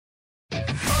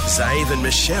Zave and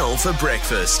Michelle for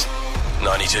breakfast.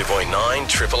 92.9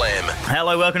 Triple M.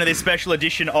 Hello, welcome to this special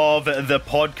edition of the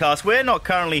podcast. We're not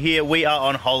currently here. We are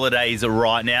on holidays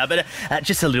right now, but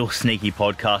just a little sneaky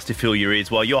podcast to fill your ears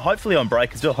while you're hopefully on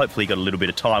break as well. Hopefully you got a little bit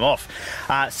of time off.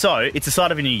 So it's the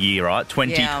start of a new year, right?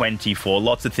 2024. Yeah.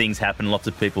 Lots of things happen. Lots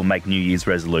of people make New Year's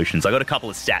resolutions. I got a couple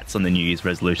of stats on the New Year's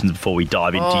resolutions before we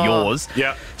dive into yours.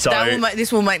 Yeah. So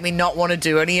this will make me not want to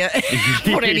do any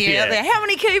put any out there. How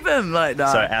many keep them? Like, no.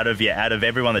 So out of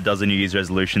everyone that does the New Year's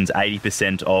resolutions, 80%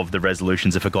 of the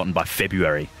resolutions are forgotten by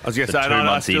February. I was going to say,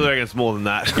 I still reckon it's more than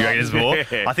that. You reckon it's more?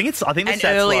 Yeah. I think the stats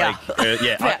earlier.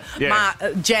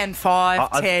 Jan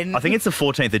 5, 10. I think it's the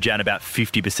 14th of Jan, about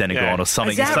 50% are gone or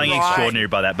something. Is that something right? extraordinary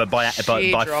by that. But by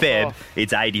Feb, off.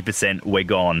 it's 80% we're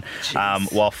gone.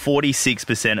 While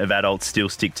 46% of adults still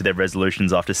stick to their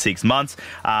resolutions after 6 months,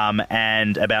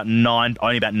 and only about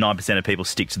 9% of people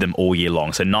stick to them all year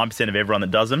long. So 9% of everyone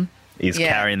that does them is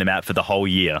carrying them out for the whole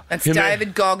year. That's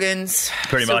David Goggins,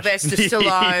 pretty Sylvester much.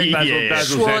 Stallone,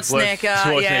 Schwarzenegger,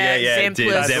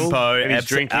 Zempo. He's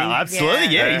drinking. Absolutely,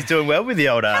 yeah. He's doing well with the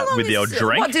old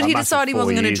drink. What, did he decide he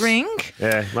wasn't going to drink?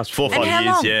 Yeah, must 4 or 5 years,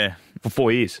 long? yeah. For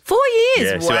 4 years. 4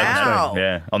 years? Yeah, wow.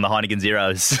 Yeah, on the Heineken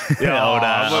Zeros. Yeah,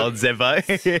 old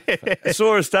Zempo. I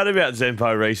saw a stat about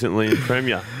Zempo recently in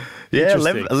Premier. Yeah,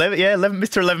 11,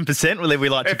 Mr. 11%, we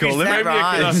like to call him. that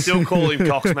right? Can I still call him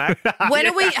Coxmac? When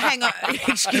are we? Hang on,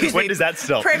 excuse me. When does that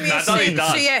stop? Premier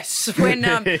CS.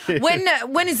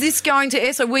 When is this going to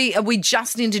air? So are we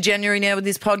just into January now with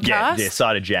this podcast? Yeah,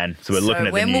 started Jan. So we're looking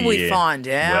at the new year. When will we find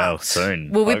out? Well, soon.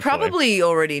 Well, we hopefully. probably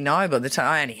already know by the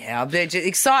time. Anyhow, they're just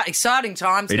exciting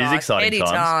times, It guys. is exciting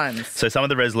times. So some of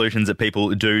the resolutions that people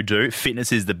do,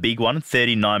 fitness is the big one.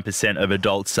 39% of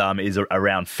adults is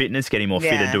around fitness, getting more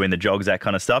fitter, doing the jogs, that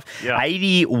kind of stuff. Yeah.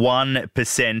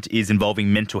 81% is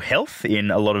involving mental health in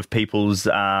a lot of people's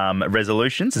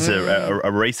resolutions. It's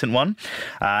a recent one.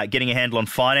 Getting a handle on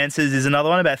finances is another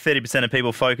one. About 30% of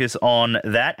people focus on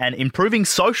that. And improving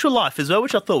social life as well,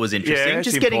 which I thought was interesting. Yeah,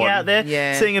 just getting out there,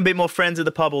 Yeah. seeing a bit more friends at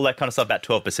the pub, all that kind of stuff. About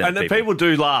 12% And of the people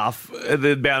do laugh at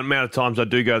the amount of times I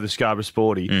do go to the Scarborough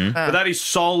Sporty. But that is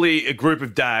solely a group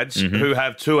of dads who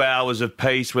have 2 hours of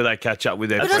peace where they catch up with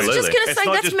their But I friends. was just going to It's say,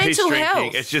 not that's just piss mental drinking,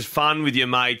 health. It's just fun with your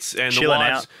mates and Chilling the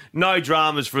wives. out. No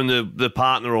dramas from the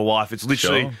partner or wife. It's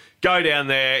literally go down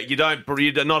there. You're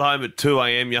not home at 2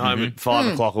 a.m. You're home at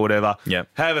 5 o'clock or whatever. Yep.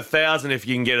 Have 1,000 if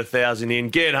you can get 1,000 in.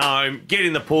 Get home. Get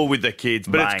in the pool with the kids.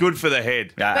 But it's good for the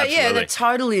head. But yeah, that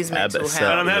totally is mental health. And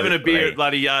I'm having a beer at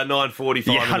bloody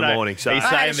 9:45 in the morning. So I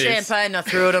had champagne and I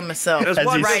threw it on myself. there's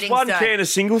one can of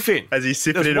single fin. As he's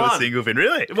sipping There's into one. a single fin.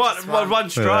 Really? One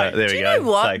straight. There we Do you go. know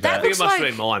what? Take That I think looks it must like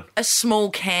have been mine. a small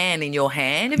can in your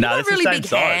hand. Have you got that's the really same big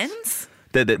size. hands?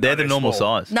 They're the normal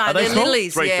small. size. No, Are they they're small?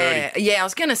 lilies. 330. Yeah, I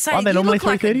was going to say, Aren't they you normally look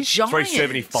like a 330?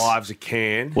 giant. 375's a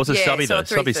can. What's a Yeah, stubby so though? a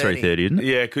Stubby's 330, isn't it?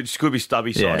 Yeah, could be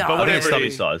stubby size. Yeah, No, but I think whatever it's it stubby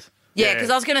is. size. Yeah, because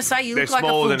I was going to say, you They're look like a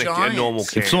smaller full than giant. a normal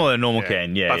can. It's smaller than a normal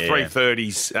can, yeah. But yeah.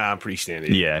 330's pretty standard.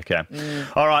 Yeah, okay.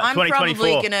 All right, I'm 2024.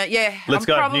 probably gonna, Let's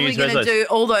go. I'm probably New Year's gonna resolution. do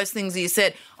all those things that you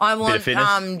said. I want of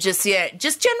fitness?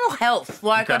 just general health.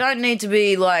 Like Okay. I don't need to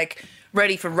be like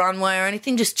ready for runway or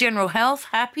anything. Just general health,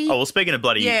 happy. Oh, well, speaking of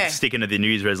bloody sticking to the New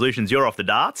Year's resolutions, you're off the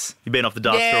darts. You've been off the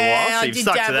darts for a while, so I you've did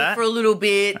stuck to dabble that. for a little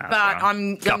bit, but right.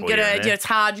 I'm Couple gonna. here and there. It's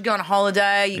hard. You go on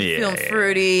holiday. You're feeling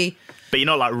fruity. But you're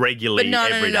not like regularly But no,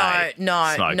 every day.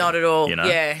 no, smoking, not at all. You know?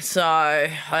 Yeah, so I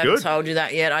haven't Good. told you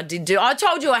that yet. I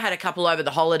told you I had a couple over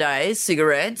the holidays,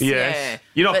 cigarettes. Yes. Yeah.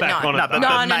 You're not But back no. on it, No, though.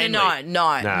 no, Mainly.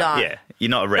 no. Yeah, you're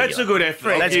not a regular. That's a good effort.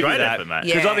 That's I'll give great you that. effort, mate.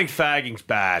 Because Yeah. I think fagging's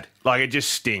bad. Like, it just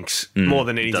stinks more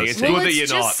than anything. does It's stink. good Well, that you're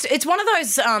it's not. just, it's one of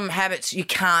those habits you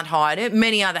can't hide it.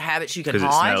 Many other habits you can 'Cause it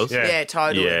hide. smells? Yeah,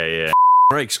 totally. Yeah.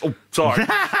 Freaks. Oh, sorry.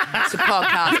 It's a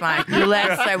podcast, mate. You're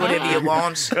allowed to say whatever you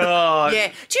want. Yeah.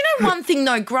 Do you know one thing,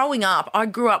 though? Growing up, I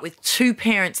grew up with two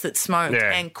parents that smoked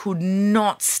and could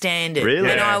not stand it. Really?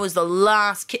 And Yeah. I was the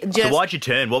last kid. So why'd you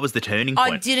turn? What was the turning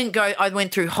point? I didn't go. I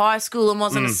went through high school and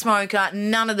wasn't a smoker.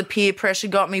 None of the peer pressure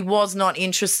got me. Was not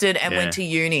interested and went to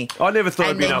uni. I never thought I'd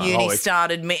And be an then uni alcoholic.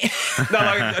 started me. No,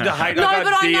 I hate No, I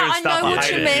but I beer know, and I stuff. know what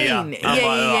hate you it. mean. I'm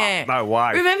Yeah. No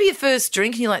way. Remember your first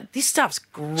drink and you're like, this stuff's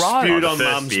gross. Spewed the on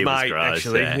first mum's beer was mate, gross,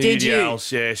 actually. yeah. Did you?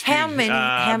 Else, yeah, How many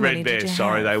Red did Bear, you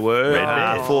sorry, have? they were. Red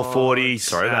Bear. 440s.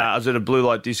 Sorry, mate. I was at a Blue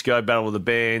Light Disco battle with the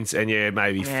bands, and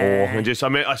maybe Yeah. 4.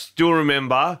 And I still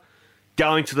remember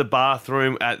going to the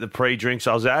bathroom at the pre-drinks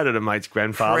I was at a mate's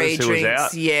grandfather's who was Pre-drinks,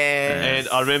 out. yeah. And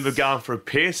I remember going for a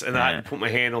piss, and I had to put my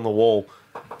hand on the wall.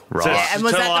 Right. Yeah, and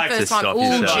was To that like the to first time? stop Oh,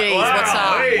 yourself. geez, Wow, what's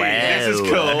up? hey, this is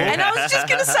cool. And I was just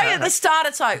going to say at the start,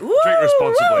 it's like, woo, Drink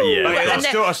responsibly. woo. Yeah. Oh, yeah, And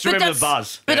I still remember the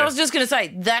buzz. But Yeah. I was just going to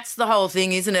say, that's the whole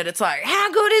thing, isn't it? It's like,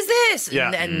 how good is this?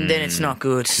 Yeah. And then it's not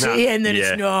good. No. And then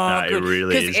Yeah. it's not No, it good.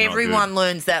 really is Because not everyone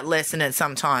learns that lesson at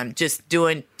some time, just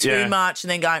doing too Yeah. much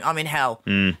and then going, I'm in hell.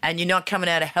 And you're not coming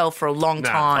out of hell for a long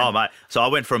time. Oh, mate. So I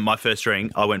went from my first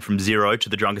drink, I went from 0 to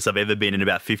the drunkest I've ever been in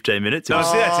about 15 minutes. It No,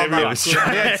 was see, that's it everyone. was straight,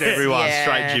 That's everyone. Yeah.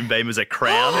 straight Jim Beam was a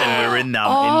Crown, and we were in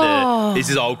the. This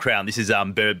is old Crown. This is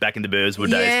back in the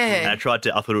Burswood days. Yeah. And I thought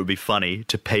it would be funny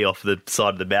to pee off the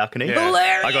side of the balcony. Yeah.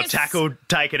 Hilarious. I got tackled,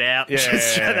 taken out. Yeah.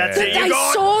 That's But it. they You're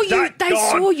gone. saw you. Don't- They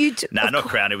gone. saw you. No, not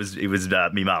Crown. It was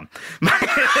me mum. Mum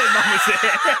was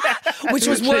there. Which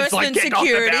was She's worse like, than "Get off the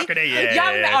security. balcony." Yeah.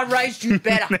 Young, I raised you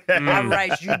better. I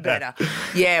raised you better.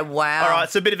 Yeah, wow. All right,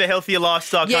 so a bit of a healthier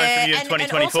lifestyle coming from you in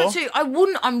 2024. And also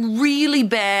too, I'm really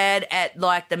bad at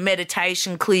like the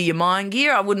meditation, clear your mind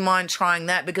gear. I wouldn't mind trying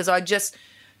that because I just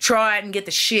try it and get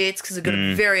the shits because I've got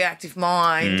a very active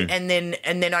mind, and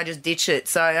then I just ditch it.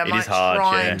 So I might is hard,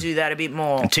 try yeah. and do that a bit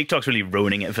more. TikTok's really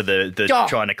ruining it for the Oh,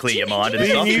 trying to clear your mind and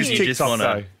you stuff. use because you just TikTok, want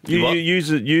though. to.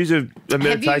 You use a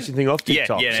meditation thing off Yeah,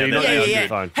 TikTok. yeah, so you're no, not yeah, using yeah. your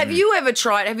phone. Have you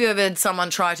ever had someone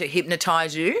try to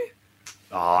hypnotise you?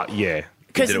 Oh, yeah.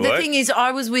 Because Did the it work? thing is,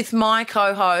 I was with my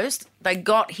co-host. They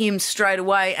got him straight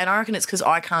away, and I reckon it's because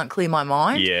I can't clear my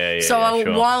mind. Yeah, So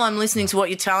sure. while I'm listening to what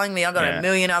you're telling me, I've got Yeah. a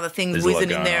million other things There's a lot whizzing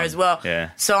in going there on. as well.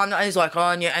 Yeah. So he's like, oh,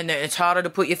 and it's harder to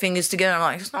put your fingers together. I'm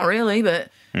like, it's not really, but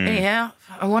anyhow,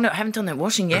 I haven't done that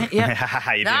washing yet.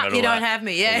 Yeah. You Nah, doing it you all don't right. have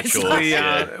me. Yeah. All the It's chores. like-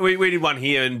 Yeah. We did one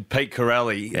here in Pete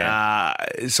Corelli,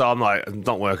 so I'm like, it's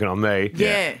not working on me.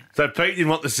 Yeah. So Pete didn't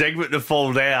want the segment to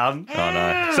fall down. Oh,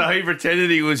 no. So he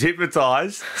pretended he was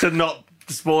hypnotised to not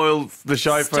spoil the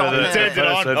show for Stop the it. Turned it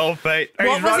on. person. Oh, Pete. And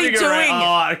What he's was he running around- doing?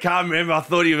 Oh, I can't remember. I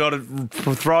thought he would have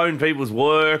thrown people's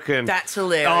work. And That's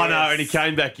hilarious. Oh, no. And he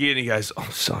came back in and he goes,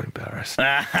 I'm so embarrassed.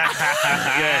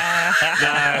 yeah.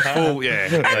 No, full, yeah.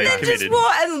 And then just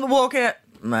committed. walk out.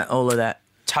 Mate, all of that.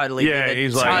 Totally. Yeah, vivid.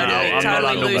 he's like, totally, no, I'm not totally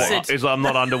under lucid. one. He's like, I'm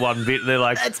not under one bit. They're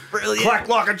like, That's brilliant. clack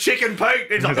like a chicken, Pete.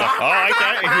 He's like, Oh,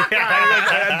 okay.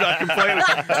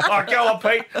 oh, go on,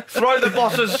 Pete. Throw the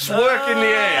boss's work in the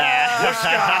air.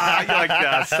 You're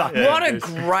like, suck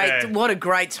it. What a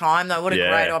great time though. What a Yeah.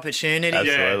 great opportunity.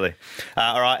 Absolutely.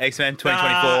 All right, X-Men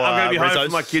 2024. I'm going to be home resos.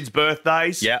 for my kids'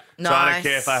 birthdays. Yeah. So I don't Nice.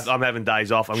 care if I'm having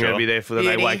days off. I'm Sure. going to be there for them.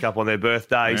 They Beauty. wake up on their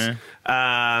birthdays.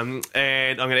 And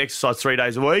I'm going to exercise 3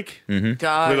 days a week.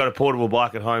 Go. We've got a portable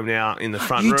bike at home now in the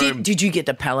front You room. did you get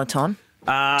the Peloton?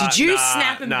 Did you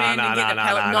snap and bend and get the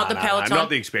Peloton? Not the Peloton. not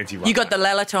the expensive one. You got the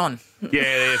Lelaton.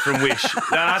 Yeah, from Wish.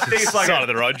 No, I think it's like Side of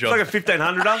the road job. It's like a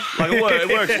 1500er. Like it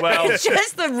works well. It's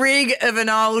just the rig of an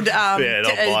old, an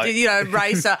old bike.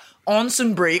 racer on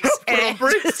some bricks. Put on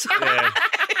bricks. Yeah.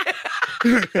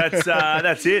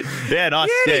 That's it. Yeah, nice.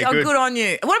 Really? Yeah, Oh, good. good on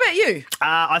you. What about you?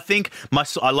 I think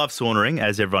I love saunering,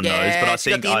 as everyone knows, but I you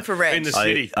think got the infrared. In the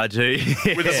city. I do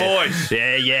With the boys.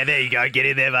 Yeah. There you go. Get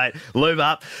in there, mate. Lube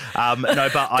up. No,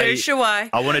 but Douche away.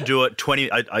 I want to do it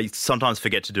 20. I sometimes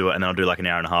forget to do it, and then I'll do like an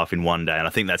hour and a half in one day, and I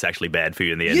think that's actually bad for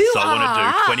you in the end. You so I want to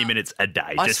are? do 20 minutes a day,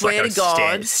 I just swear like a to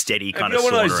God. steady kind You of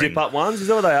know one of those saunering. zip-up ones? Is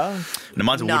that what they are? No,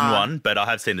 mine's a No. wooden one, but I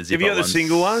have seen the zip Have you up got the ones.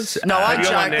 single ones? No, I Have you got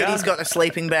joke one that now? he's got a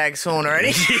sleeping bag sauna. And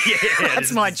That's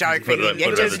just- my joke put with it- him. Yeah,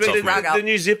 put it over just the top with of the it. rug up. The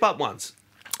new zip-up ones.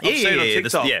 I've Yeah, seen it on yeah,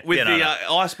 TikTok yeah, with yeah, the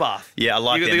no. ice bath. Yeah, I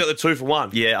like They them. got the 2 for 1.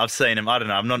 Yeah, I've seen them. I don't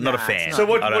know. I'm not a Nah, fan. it's So not.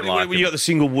 what? I don't like You them. got the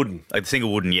single wooden. Like the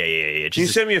single wooden. Yeah. Can you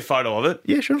Just- send me a photo of it?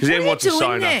 Yeah, sure. Because then What what's are a you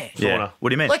doing sauna? there? Yeah. Sauna. What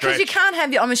do you mean? Like, because you can't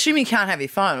have your, I'm assuming you can't have your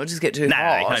phone. It'll just get too Nah,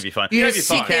 hot. you can't have your phone. You You just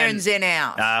have your sit there phone. and zen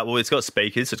out. Well, it's got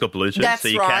speakers, it's got Bluetooth, That's so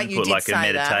you right, can you put did like a say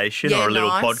that. meditation Yeah, or a little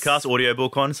nice. podcast,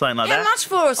 audiobook on, something like How that. much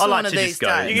for a I like sauna to these just go.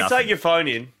 days? You can Nothing. take your phone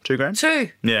in. $2,000? 2.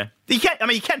 Yeah. You can. I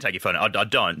mean, you can take your phone. I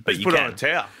don't, but you Put it can. on a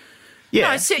tower.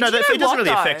 Yeah. No, so, no, do you that, know it doesn't what, really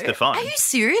though? affect the phone. Are you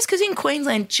serious? Because in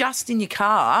Queensland, just in your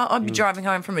car, I'd be driving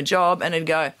home from a job and it'd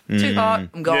go, too hot,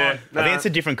 I'm gone. Yeah. I think it's a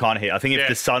different kind of heat. I think if Yeah.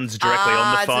 the sun's directly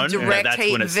on the phone, it's a direct that's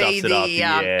heat when it v stuffs it the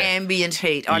up. Yeah. ambient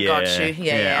heat. I got you.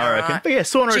 Yeah, I reckon. right. But yeah,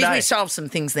 sauna a Jeez, day. we solved some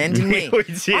things then, didn't we? We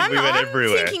did. We went I'm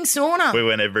everywhere. thinking sauna. We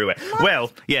went everywhere.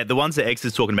 Well, yeah, the ones that X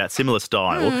is talking about, similar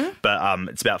style, Mm-hmm. but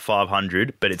it's about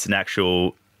 500, but it's an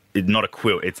actual. It's not a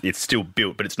quilt. It's still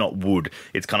built, but it's not wood.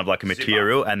 It's kind of like a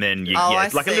material, and then I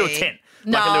it's like a little see. tent.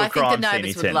 No, like a little I think the crime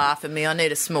neighbours scene would tent. laugh at me. I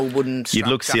need a small wooden structure. You'd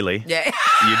look silly. Yeah.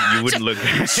 You wouldn't look.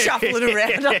 Shuffling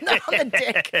around on the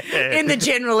deck in the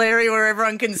general area where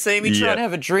everyone can see me Yeah. trying to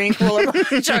have a drink while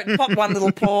I'm pop one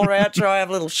little paw out, try have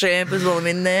a little shampoos while I'm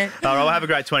in there. All right, well, have a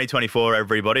great 2024,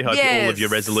 everybody. Hope all Yes. of your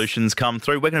resolutions come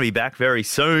through. We're going to be back very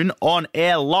soon on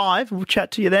air live. We'll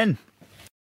chat to you then.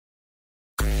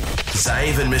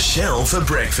 Zave and Michelle for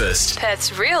breakfast.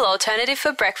 Perth's real alternative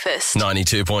for breakfast.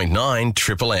 92.9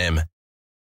 Triple M.